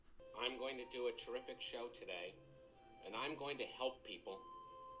going to do a terrific show today, and I'm going to help people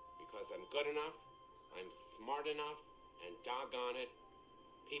because I'm good enough, I'm smart enough, and doggone it,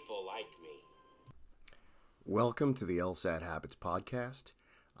 people like me. Welcome to the LSAT Habits Podcast.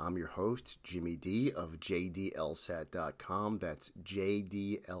 I'm your host, Jimmy D of JDLSAT.com. That's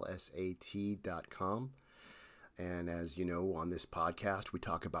JDLSAT.com. And as you know, on this podcast, we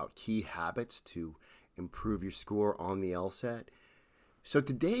talk about key habits to improve your score on the LSAT. So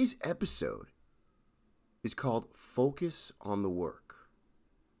today's episode is called Focus on the Work.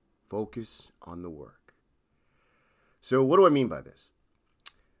 Focus on the work. So what do I mean by this?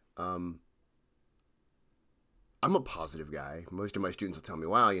 I'm a positive guy. Most of my students will tell me,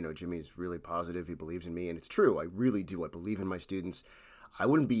 wow, Jimmy's really positive. He believes in me. And it's true. I really do. I believe in my students. I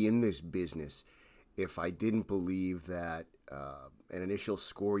wouldn't be in this business if I didn't believe that an initial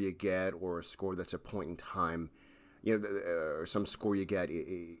score you get or a score that's a point in time, or some score you get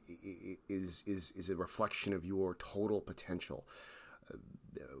is a reflection of your total potential.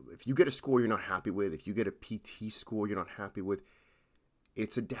 If you get a score you're not happy with, if you get a PT score you're not happy with,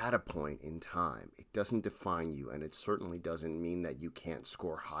 it's a data point in time. It doesn't define you, and it certainly doesn't mean that you can't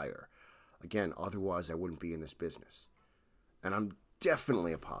score higher. Again, otherwise I wouldn't be in this business. And I'm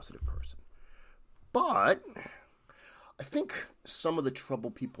definitely a positive person. But I think some of the trouble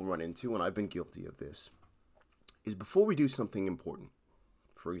people run into, and I've been guilty of this, is before we do something important,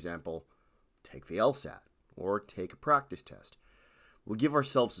 for example, take the LSAT or take a practice test, we'll give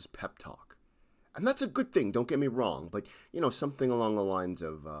ourselves this pep talk. And that's a good thing, don't get me wrong, but, something along the lines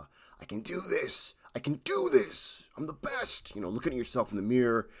of, I can do this, I'm the best, looking at yourself in the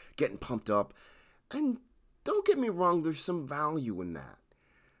mirror, getting pumped up. And don't get me wrong, there's some value in that.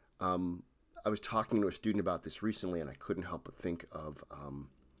 I was talking to a student about this recently, and I couldn't help but think of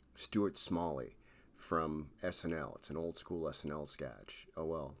Stuart Smalley from SNL. It's an old school SNL sketch. Oh,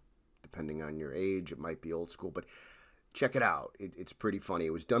 well, depending on your age, it might be old school, but check it out. It's pretty funny.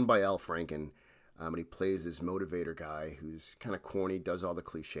 It was done by Al Franken. And he plays this motivator guy who's kind of corny, does all the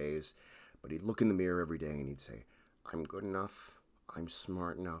cliches, but he'd look in the mirror every day and he'd say, I'm good enough, I'm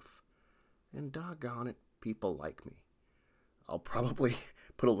smart enough, and doggone it, people like me. I'll probably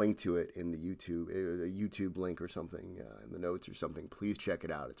put a link to it in the YouTube link or something, in the notes or something. Please check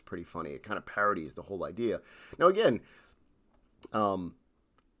it out. It's pretty funny. It kind of parodies the whole idea. Now, again, I'm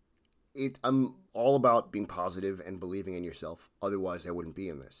all about being positive and believing in yourself. Otherwise, I wouldn't be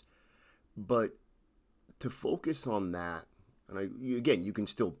in this. But to focus on that, and you can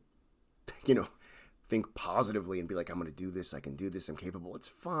still, think positively and be like, I'm going to do this, I can do this, I'm capable. It's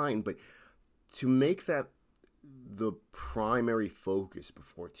fine, but to make that the primary focus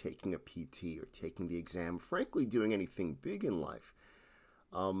before taking a PT or taking the exam, frankly, doing anything big in life,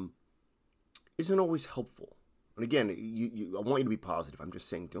 isn't always helpful. And again, I want you to be positive. I'm just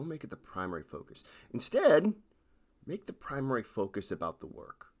saying, don't make it the primary focus. Instead, make the primary focus about the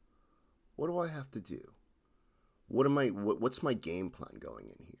work. What do I have to do? What's my game plan going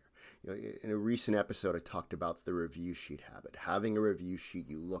in here? In a recent episode, I talked about the review sheet habit, having a review sheet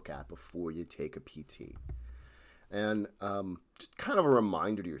you look at before you take a PT. And just kind of a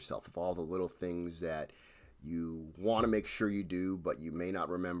reminder to yourself of all the little things that you want to make sure you do, but you may not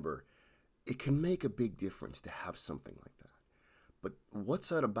remember. It can make a big difference to have something like that. But what's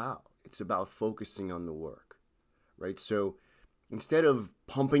that about? It's about focusing on the work, right? So instead of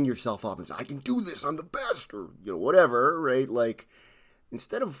pumping yourself up and saying, I can do this, I'm the best, or, whatever, right? Like,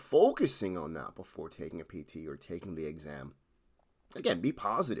 instead of focusing on that before taking a PT or taking the exam, again, be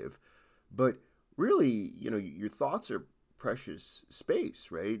positive, but really, your thoughts are precious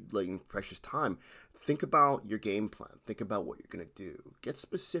space, right? Like precious time. Think about your game plan. Think about what you're going to do. Get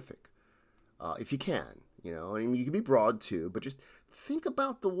specific, if you can, and you can be broad too, but just think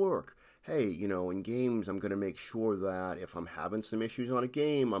about the work. Hey, in games, I'm going to make sure that if I'm having some issues on a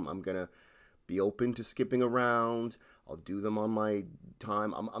game, I'm going to be open to skipping around. I'll do them on my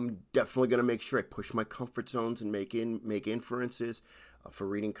time. I'm definitely going to make sure I push my comfort zones and make inferences. For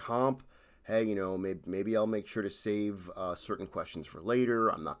reading comp, hey, maybe I'll make sure to save certain questions for later.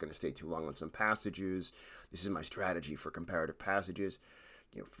 I'm not going to stay too long on some passages. This is my strategy for comparative passages.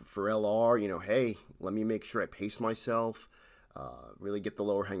 For LR, hey, let me make sure I pace myself. Really get the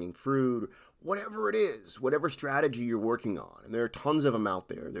lower hanging fruit, whatever it is, whatever strategy you're working on. And there are tons of them out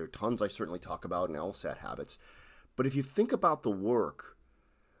there. There are tons I certainly talk about in LSAT habits. But if you think about the work,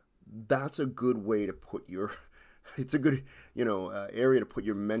 that's a good way to put it's a good, area to put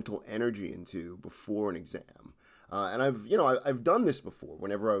your mental energy into before an exam. And I've done this before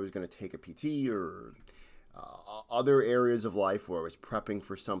whenever I was going to take a PT or other areas of life where I was prepping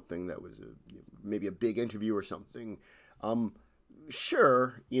for something that was maybe a big interview or something.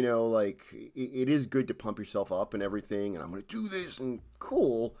 sure, you know, like it is good to pump yourself up and everything, and I'm going to do this and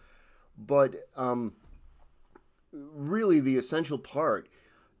cool, but really the essential part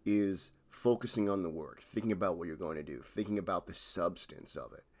is focusing on the work, thinking about what you're going to do, thinking about the substance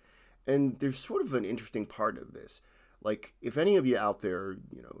of it. And there's sort of an interesting part of this. Like, if any of you out there,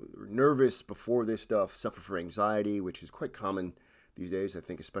 you know, are nervous before this stuff, suffer from anxiety, which is quite common these days, I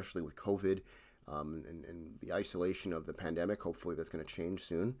think, especially with COVID and the isolation of the pandemic. Hopefully that's going to change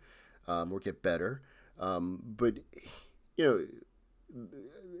soon or get better. But, you know,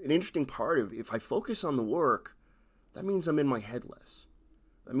 an interesting part of if I focus on the work, that means I'm in my head less.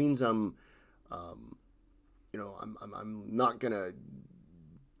 That means I'm not going to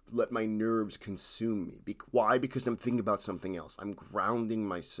let my nerves consume me. Why? Because I'm thinking about something else. I'm grounding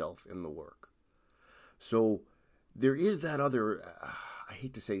myself in the work. So there is that other, I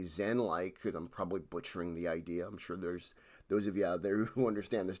hate to say Zen-like, because I'm probably butchering the idea. I'm sure there's those of you out there who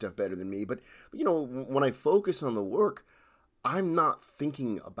understand this stuff better than me. But you know, when I focus on the work, I'm not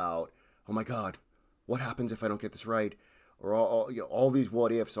thinking about, oh my God, what happens if I don't get this right? Or all these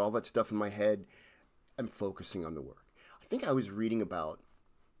what ifs, all that stuff in my head. I'm focusing on the work. I think I was reading about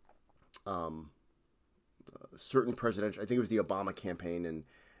certain presidential, I think it was the Obama campaign, and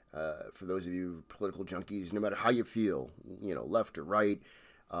for those of you political junkies, no matter how you feel, you know, left or right,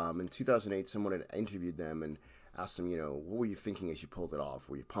 in 2008, someone had interviewed them and asked them, you know, what were you thinking as you pulled it off?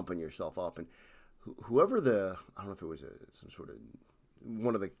 Were you pumping yourself up? And whoever I don't know if it was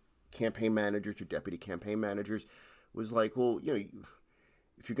one of the campaign managers or deputy campaign managers was like, well, you know,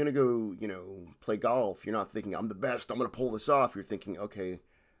 if you're going to go, you know, play golf, you're not thinking, I'm the best, I'm going to pull this off. You're thinking, okay,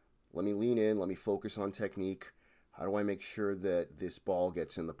 let me lean in, let me focus on technique. How do I make sure that this ball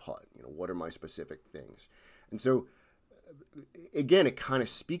gets in the putt? You know, what are my specific things? And so, again, it kind of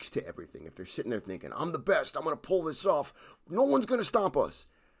speaks to everything. If they're sitting there thinking, I'm the best, I'm going to pull this off, no one's going to stop us.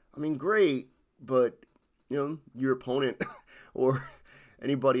 I mean, great, but, you know, your opponent or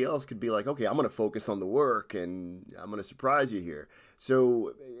anybody else could be like, okay, I'm going to focus on the work and I'm going to surprise you here.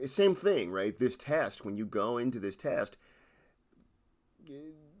 So, same thing, right? This test, when you go into this test,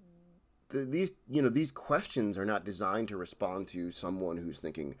 these questions are not designed to respond to someone who's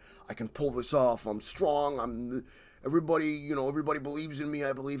thinking, I can pull this off, I'm strong, everybody believes in me,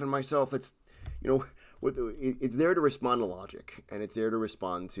 I believe in myself. It's, you know, it's there to respond to logic, and it's there to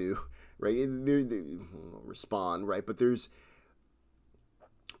respond to, right, respond, right, but there's,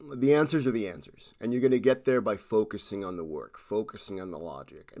 the answers are the answers, and you're going to get there by focusing on the work, focusing on the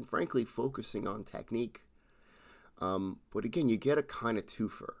logic, and frankly, focusing on technique. But again, you get a kind of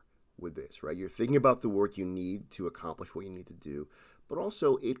twofer with this, right? You're thinking about the work you need to accomplish what you need to do, but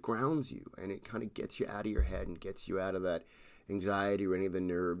also it grounds you and it kind of gets you out of your head and gets you out of that anxiety or any of the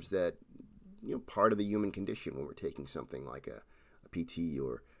nerves that, you know, part of the human condition when we're taking something like a PT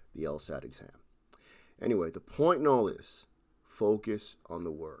or the LSAT exam. Anyway, the point in all this, focus on the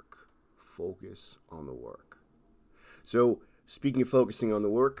work. Focus on the work. So, speaking of focusing on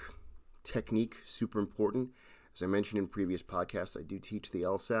the work, technique, super important. As I mentioned in previous podcasts, I do teach the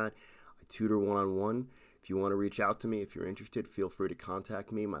LSAT. I tutor one-on-one. If you want to reach out to me, if you're interested, feel free to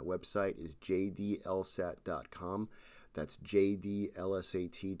contact me. My website is jdlsat.com. That's jdlsat.com.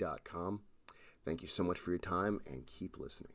 Thank you so much for your time, and keep listening.